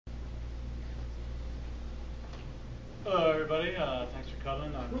Hello, everybody. Thanks for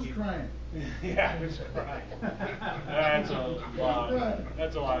coming. Who's crying? Yeah, who's crying? That's a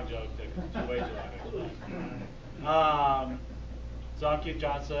long joke. It's way too long. So I'm Keith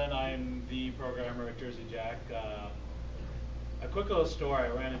Johnson. I'm the programmer at Jersey Jack. A quick little story. I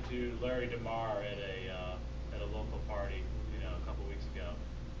ran into Larry DeMar at a local party, a couple weeks ago.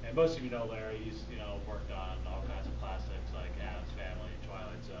 And most of you know Larry. He's worked on all kinds of classics like Addams Family,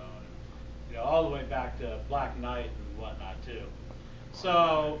 Twilight Zone, and all the way back to Black Knight and whatnot too.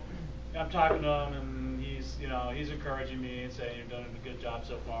 So I'm talking to him, and he's encouraging me and saying you've done a good job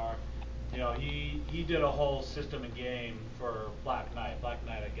so far. He did a whole system and game for Black Knight. Black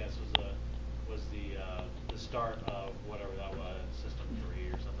Knight, I guess, was the start of whatever that was, System 3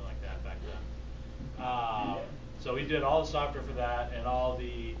 or something like that back then. So he did all the software for that and all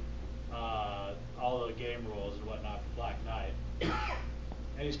the game rules and whatnot for Black Knight.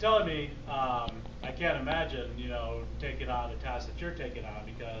 And he's telling me, I can't imagine, taking on the task that you're taking on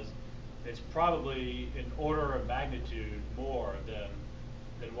because it's probably an order of magnitude more than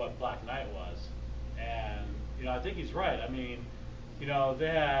what Black Knight was. And, I think he's right. I mean,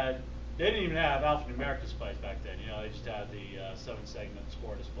 they didn't even have alphanumeric displays back then. They just had the 7-segment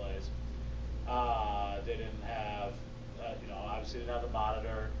score displays. They didn't have, obviously they didn't have the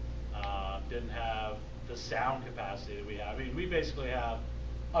monitor, didn't have the sound capacity that we have. I mean, we basically have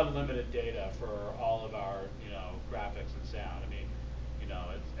unlimited data for all of our, graphics and sound. I mean,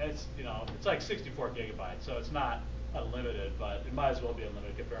 it's like 64 gigabytes, so it's not unlimited, but it might as well be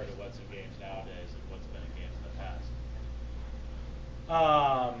unlimited compared to what's in games nowadays and what's been in games in the past.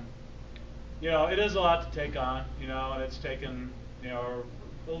 It is a lot to take on, and it's taken, a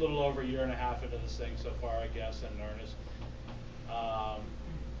little over a year and a half into this thing so far, I guess, in earnest.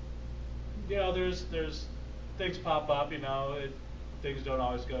 There's things pop up, things don't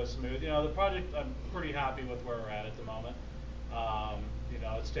always go smooth. The project, I'm pretty happy with where we're at the moment.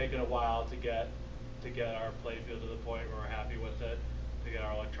 It's taken a while to get our playfield to the point where we're happy with it, to get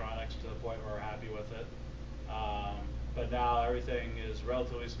our electronics to the point where we're happy with it. But now everything is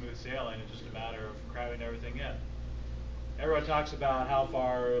relatively smooth sailing. It's just a matter of cramming everything in. Everyone talks about how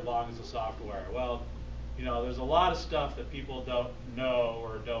far along is the software. Well, there's a lot of stuff that people don't know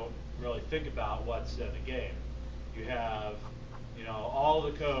or don't really think about what's in a game. You have, all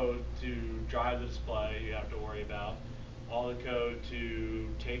the code to drive the display you have to worry about, all the code to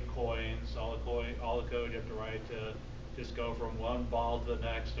take coins, all the code you have to write to just go from one ball to the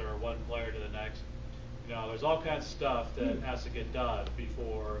next or one player to the next. There's all kinds of stuff that has to get done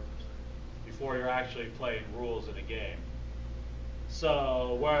before you're actually playing rules in a game.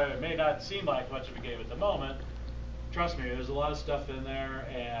 So where it may not seem like much of a game at the moment, trust me, there's a lot of stuff in there,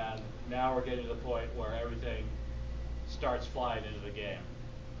 and now we're getting to the point where everything starts flying into the game.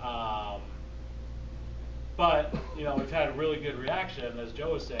 But we've had a really good reaction, as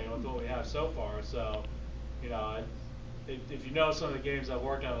Joe was saying, with what we have so far. So, if you know some of the games I've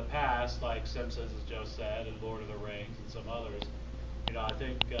worked on in the past, like Simpsons, as Joe said, and Lord of the Rings, and some others, I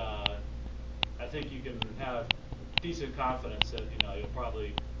think you can have decent confidence that you'll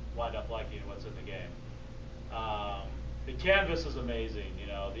probably wind up liking what's in the game. The canvas is amazing.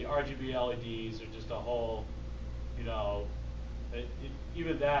 The RGB LEDs are just a whole.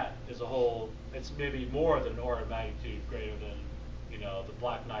 Even that is a whole. It's maybe more than an order of magnitude greater than the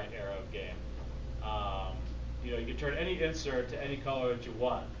Black Knight era of game. You can turn any insert to any color that you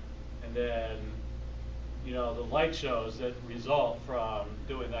want, and then the light shows that result from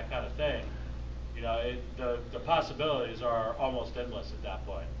doing that kind of thing. The possibilities are almost endless at that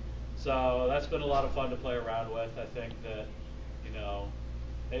point. So that's been a lot of fun to play around with. I think that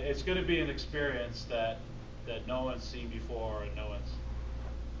it's going to be an experience that no one's seen before, and no one's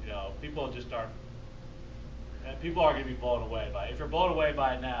people just aren't. People are going to be blown away by it. If you're blown away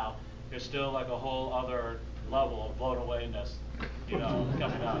by it now, there's still like a whole other level of blown awayness, coming out.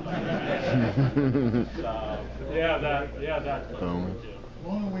 So that to look forward to.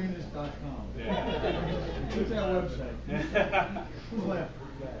 Blownawayness.com. Yeah. What's that website? Who's left?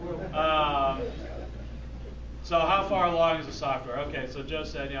 So how far along is the software? Okay, so Joe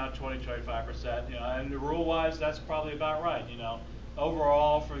said 20-25%. And rule-wise, that's probably about right.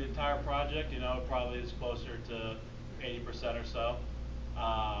 Overall for the entire project, it probably is closer to 80% or so.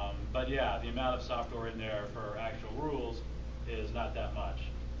 But yeah, the amount of software in there for actual rules is not that much.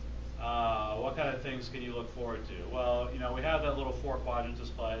 What kind of things can you look forward to? Well, we have that little 4-quadrant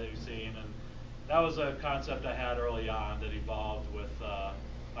display that you've seen, and that was a concept I had early on that evolved with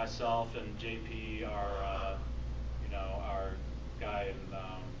myself and JP, our guy in the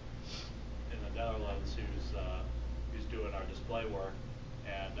Netherlands who's doing our display work,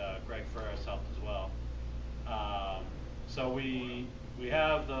 and Greg Ferris helped as well. So we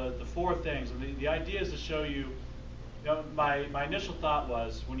have the four things, and the idea is to show you. You know, my initial thought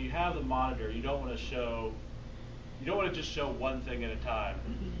was when you have the monitor, you don't want to just show one thing at a time.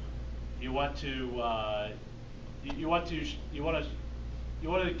 You want to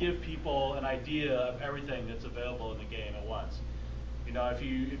give people an idea of everything that's available in the game at once. You know, if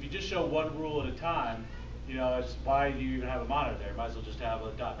you just show one rule at a time, you know, it's why do you even have a monitor there? You might as well just have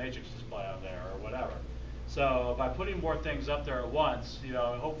a dot matrix display on there or whatever. So by putting more things up there at once, you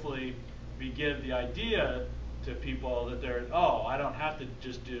know, hopefully we give the idea to people that they're, oh, I don't have to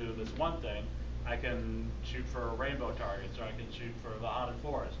just do this one thing. I can shoot for rainbow targets, or I can shoot for the haunted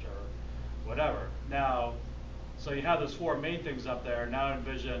forest, or whatever. Now, so you have those four main things up there. Now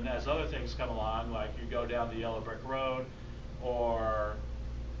envision as other things come along, like you go down the yellow brick road, or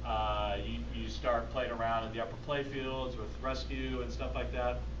you start playing around in the upper play fields with rescue and stuff like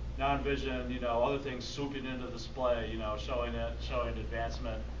that. Now envision, you know, other things swooping into the display, you know, showing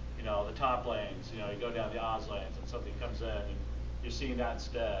advancement, you know, the top lanes, you know, you go down the Oz lanes and something comes in and you're seeing that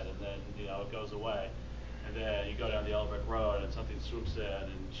instead, and then, you know, it goes away. And then you go down the yellow brick road and something swoops in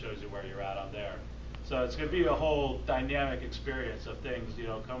and shows you where you're at on there. So it's going to be a whole dynamic experience of things, you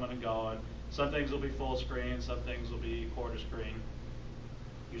know, coming and going. Some things will be full screen, some things will be quarter screen.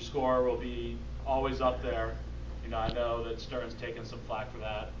 Your score will be always up there. You know, I know that Stern's taken some flack for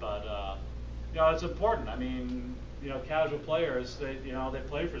that, but you know, it's important. I mean, you know, casual players, they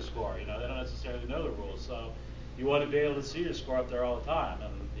play for score. You know, they don't necessarily know the rules, so you want to be able to see your score up there all the time.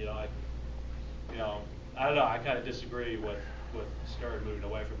 And you know, I don't know. I kind of disagree with Stern moving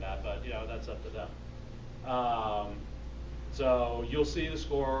away from that, but you know, that's up to them. So you'll see the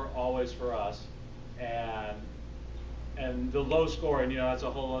score always for us, and the low scoring, you know, that's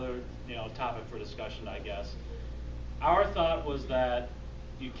a whole other, you know, topic for discussion, I guess. Our thought was that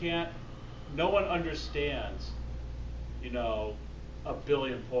no one understands, you know, 1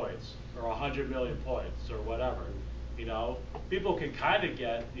 billion points or 100 million points or whatever. You know, people can kind of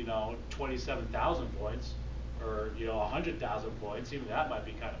get, you know, 27,000 points or, you know, 100,000 points. Even that might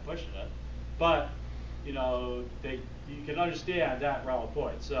be kind of pushing it, but you know, you can understand that realm of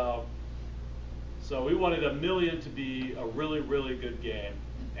points. So we wanted 1 million to be a really, really good game,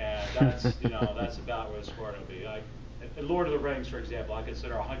 and that's you know, that's about where the score will be. Like in Lord of the Rings, for example, I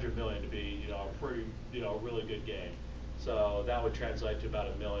consider 100 million to be, you know, a pretty, you know, really good game. So that would translate to about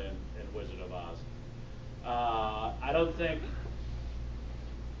 1 million in Wizard of Oz. I don't think,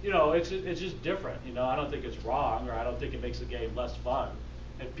 you know, it's just different. You know, I don't think it's wrong, or I don't think it makes the game less fun.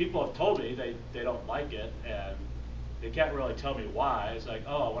 And people have told me they don't like it, and they can't really tell me why. It's like,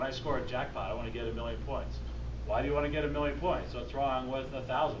 oh, when I score a jackpot, I want to get 1 million points. Why do you want to get 1 million points? What's wrong with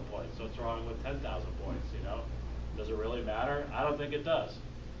 1,000 points? What's wrong with 10,000 points? You know, does it really matter? I don't think it does.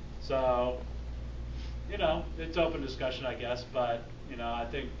 So, you know, it's open discussion, I guess, but you know, I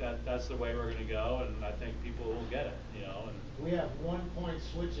think that's the way we're going to go, and I think people will get it. You know, and we have 1 point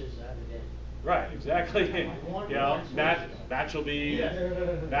switches out of it. Right, exactly. You know, match will be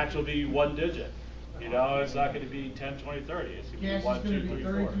 1 digit. You know, it's not going to be 10, 20, 30. It's going to be 1, 2, 3,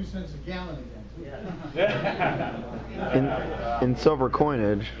 4. 32 cents a gallon again. Yeah. In silver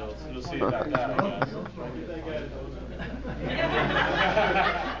coinage. You'll see about that, I guess.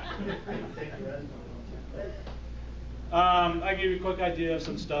 I'll give you a quick idea of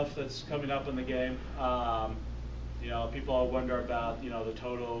some stuff that's coming up in the game. You know, people wonder about, you know, the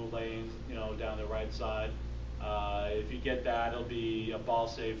total lanes, you know, down the right side. If you get that, it'll be a ball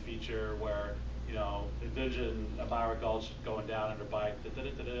save feature where, you know, envision a Myra Gulch going down on her bike.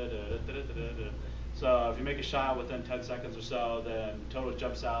 So if you make a shot within 10 seconds or so, then total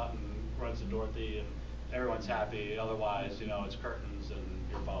jumps out and runs to Dorothy, and everyone's happy. Otherwise, you know, it's curtains and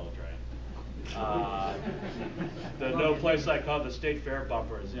you're follow the train. The no place like called the State Fair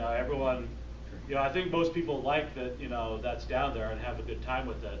bumpers. You know, everyone. You know, I think most people like that, you know, that's down there and have a good time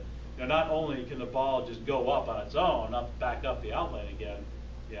with it. You know, not only can the ball just go up on its own, back up the outlane again,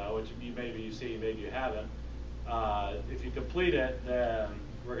 you know, which maybe you've seen, maybe you haven't. If you complete it, then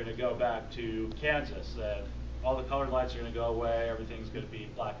we're going to go back to Kansas. And all the colored lights are going to go away. Everything's going to be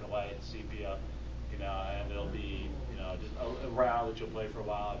black and white, sepia, you know, and it'll be, you know, just a round that you'll play for a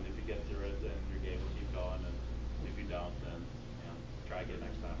while. And if you get through it, then your game will keep going. And if you don't, then, you know, try again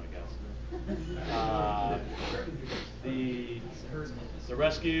next time, I guess. The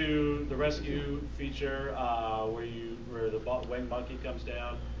rescue feature where the winged monkey comes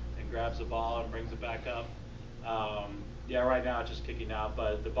down and grabs the ball and brings it back up. Yeah, right now it's just kicking out,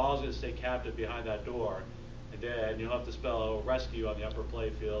 but the ball's going to stay captive behind that door, and then you'll have to spell rescue on the upper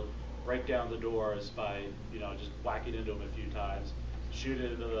play field, break down the doors by, you know, just whacking into them a few times, shoot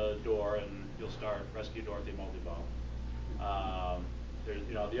it into the door, and you'll start Rescue Dorothy multi-ball. There's,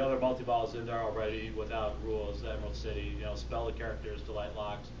 the other multi-balls in there already without rules. Emerald City, spell the characters to light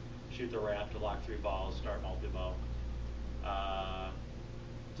locks, shoot the ramp to lock 3 balls, start multi-ball.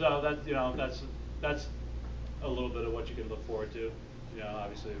 So that's a little bit of what you can look forward to.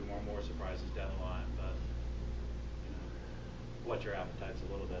 Obviously more and more surprises down the line, but whet your appetites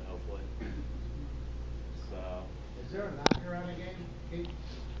a little bit, hopefully. So. Is there a knocker on the game, Keith?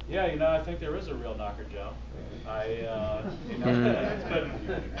 Yeah, I think there is a real knocker, Joe.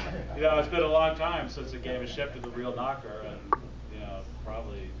 It's been a long time since the game has shipped to the real knocker, and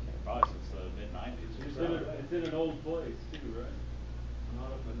probably since the mid-90s. It's in an old place too, right?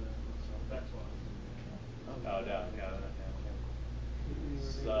 Not up in the back one. Oh, yeah.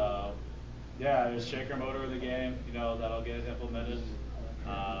 So, yeah, there's shaker motor in the game. That'll get implemented.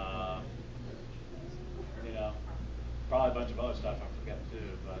 Probably a bunch of other stuff I'm forgetting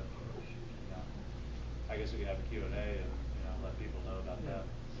too, but I guess we could have a Q&A and let people know about that.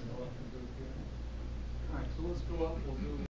 All right, so let's go up. We'll do